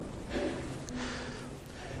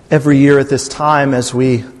Every year at this time, as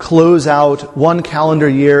we close out one calendar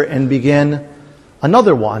year and begin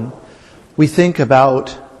another one, we think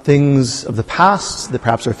about things of the past that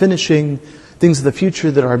perhaps are finishing, things of the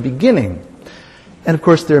future that are beginning. And of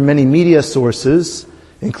course, there are many media sources,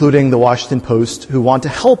 including the Washington Post, who want to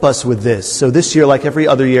help us with this. So this year, like every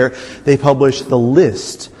other year, they publish the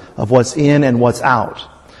list of what's in and what's out.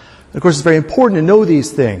 Of course, it's very important to know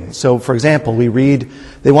these things. So, for example, we read,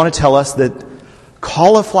 they want to tell us that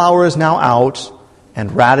cauliflower is now out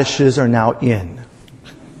and radishes are now in.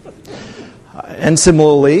 And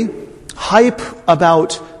similarly, hype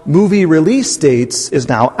about movie release dates is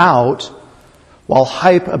now out, while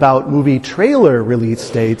hype about movie trailer release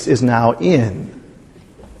dates is now in.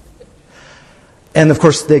 And of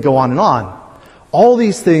course, they go on and on. All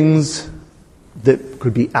these things that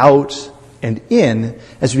could be out and in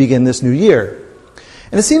as we begin this new year.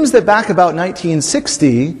 And it seems that back about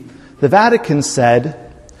 1960, the Vatican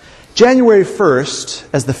said, January 1st,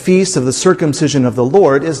 as the feast of the circumcision of the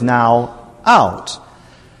Lord, is now out.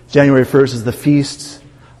 January 1st, as the feast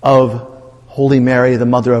of Holy Mary, the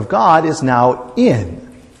Mother of God, is now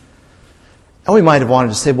in. And we might have wanted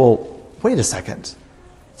to say, well, wait a second.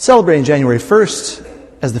 Celebrating January 1st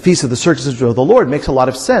as the feast of the circumcision of the Lord makes a lot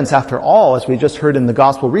of sense. After all, as we just heard in the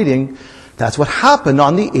gospel reading, that's what happened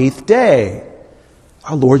on the 8th day.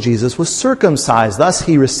 Our Lord Jesus was circumcised. Thus,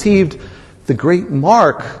 he received the great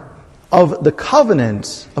mark of the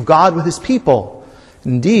covenant of God with his people.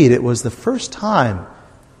 Indeed, it was the first time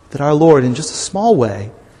that our Lord, in just a small way,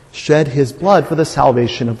 shed his blood for the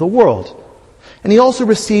salvation of the world. And he also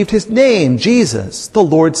received his name, Jesus, the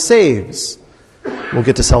Lord saves. We'll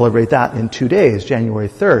get to celebrate that in 2 days, January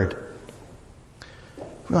 3rd.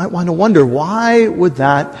 We might want to wonder, why would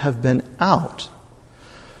that have been out?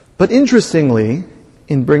 But interestingly,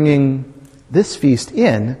 in bringing this feast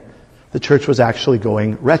in, the church was actually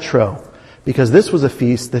going retro, because this was a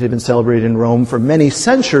feast that had been celebrated in Rome for many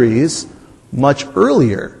centuries, much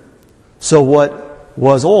earlier. So what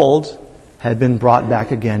was old had been brought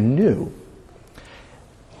back again new.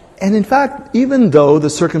 And in fact, even though the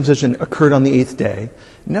circumcision occurred on the 8th day,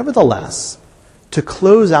 nevertheless, to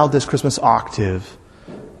close out this Christmas octave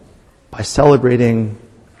by celebrating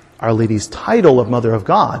Our Lady's title of Mother of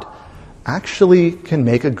God actually can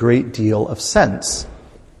make a great deal of sense.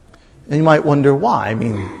 And you might wonder why. I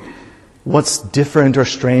mean, what's different or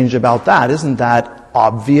strange about that? Isn't that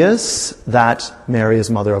obvious that Mary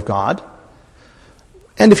is Mother of God?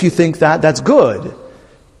 And if you think that, that's good.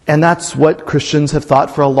 And that's what Christians have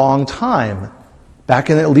thought for a long time.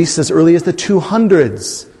 Back in at least as early as the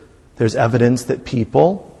 200s, there's evidence that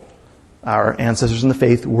people, our ancestors in the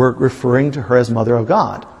faith, were referring to her as Mother of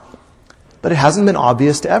God. But it hasn't been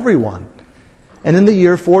obvious to everyone. And in the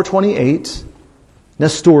year 428,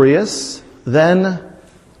 Nestorius, then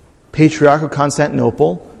Patriarch of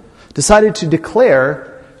Constantinople, decided to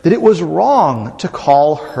declare that it was wrong to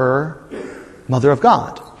call her Mother of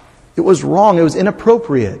God. It was wrong. It was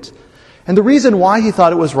inappropriate. And the reason why he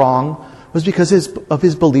thought it was wrong was because of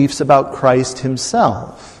his beliefs about Christ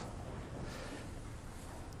himself.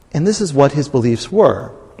 And this is what his beliefs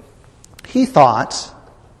were. He thought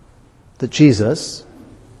that Jesus,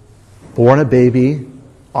 born a baby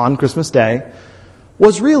on Christmas Day,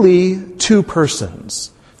 was really two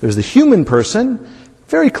persons. There's the human person,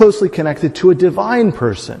 very closely connected to a divine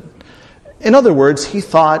person. In other words, he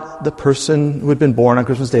thought the person who had been born on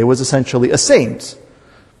Christmas Day was essentially a saint.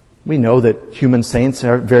 We know that human saints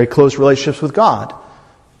have very close relationships with God.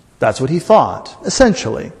 That's what he thought,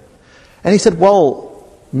 essentially. And he said, well,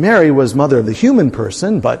 Mary was mother of the human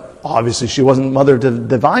person, but obviously she wasn't mother of the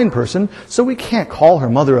divine person, so we can't call her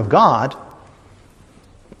Mother of God.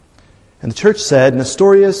 And the church said,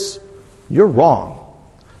 Nestorius, you're wrong.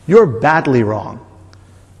 You're badly wrong.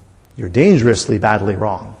 You're dangerously badly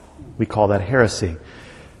wrong. We call that heresy.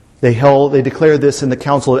 They declared this in the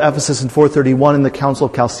Council of Ephesus in 431 and the Council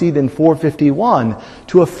of Chalcedon in 451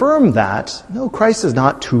 to affirm that, no, Christ is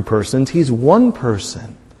not two persons, he's one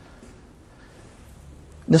person.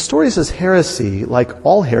 Nestorius' heresy, like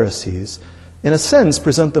all heresies, in a sense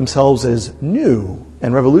present themselves as new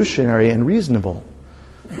and revolutionary and reasonable.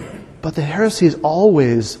 But the heresies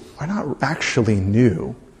always are not actually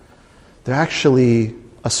new. They're actually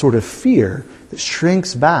a sort of fear that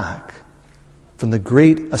shrinks back from the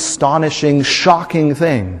great, astonishing, shocking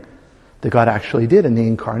thing that God actually did in the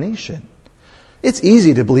Incarnation. It's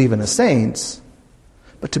easy to believe in the saints,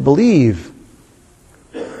 but to believe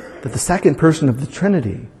that the second person of the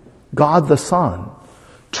Trinity, God the Son,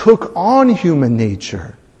 took on human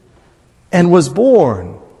nature and was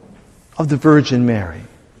born of the Virgin Mary.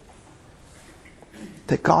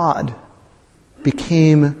 That God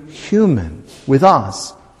became human with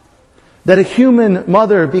us, that a human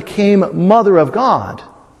mother became mother of God,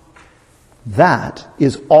 that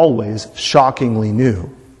is always shockingly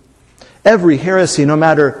new. Every heresy, no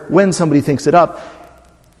matter when somebody thinks it up,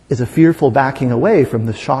 is a fearful backing away from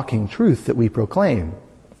the shocking truth that we proclaim.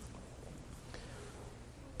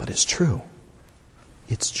 But it's true.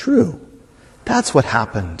 It's true. That's what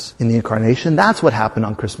happened in the Incarnation. That's what happened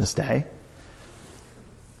on Christmas Day.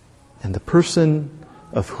 And the person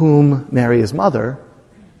of whom Mary is mother,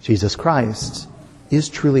 Jesus Christ, is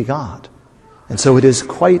truly God. And so it is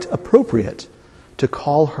quite appropriate to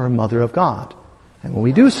call her Mother of God. And when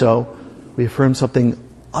we do so, we affirm something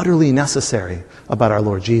utterly necessary about our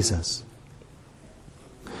Lord Jesus.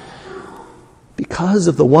 Because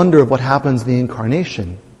of the wonder of what happens in the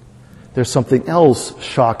Incarnation, there's something else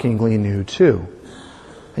shockingly new too.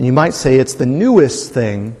 And you might say it's the newest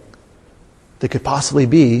thing that could possibly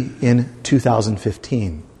be in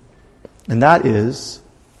 2015. And that is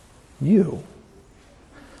you.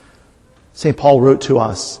 St. Paul wrote to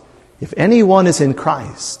us, if anyone is in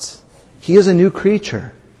Christ, he is a new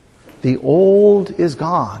creature. The old is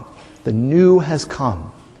gone. The new has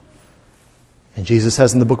come. And Jesus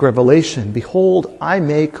says in the book of Revelation, behold, I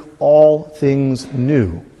make all things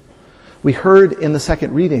new. We heard in the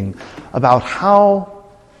second reading about how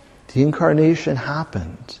the Incarnation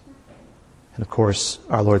happened. And of course,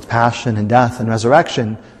 our Lord's passion and death and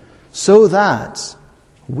resurrection, so that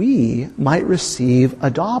we might receive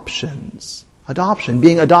adoptions. Adoption,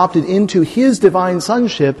 being adopted into His divine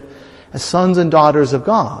sonship as sons and daughters of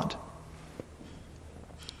God.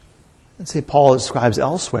 And St. Paul describes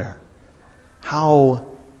elsewhere how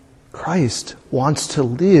Christ wants to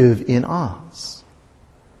live in us.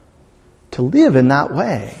 To live in that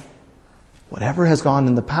way, whatever has gone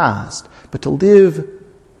in the past, but to live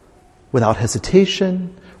without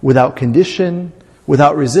hesitation, without condition,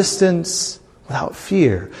 without resistance, without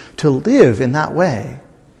fear. To live in that way,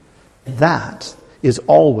 that is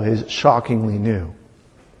always shockingly new.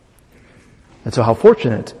 And so how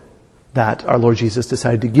fortunate that our Lord Jesus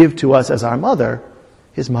decided to give to us as our mother,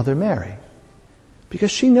 His mother Mary.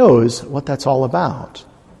 Because she knows what that's all about.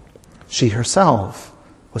 She herself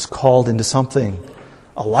was called into something,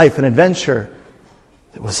 a life, an adventure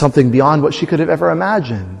that was something beyond what she could have ever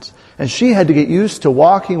imagined. And she had to get used to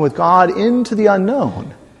walking with God into the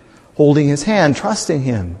unknown, holding His hand, trusting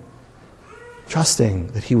Him, trusting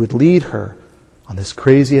that He would lead her on this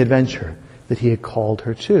crazy adventure that He had called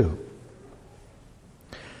her to.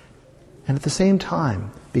 And at the same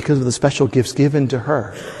time, because of the special gifts given to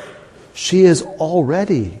her, she is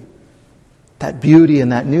already that beauty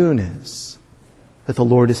and that newness that the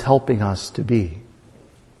Lord is helping us to be.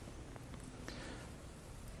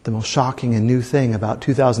 The most shocking and new thing about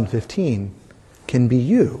 2015 can be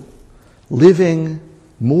you, living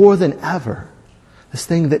more than ever, this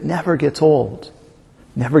thing that never gets old,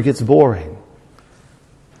 never gets boring,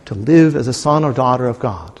 to live as a son or daughter of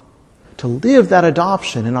God, to live that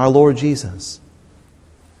adoption in our Lord Jesus.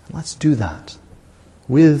 And let's do that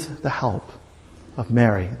with the help of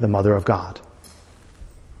Mary, the Mother of God.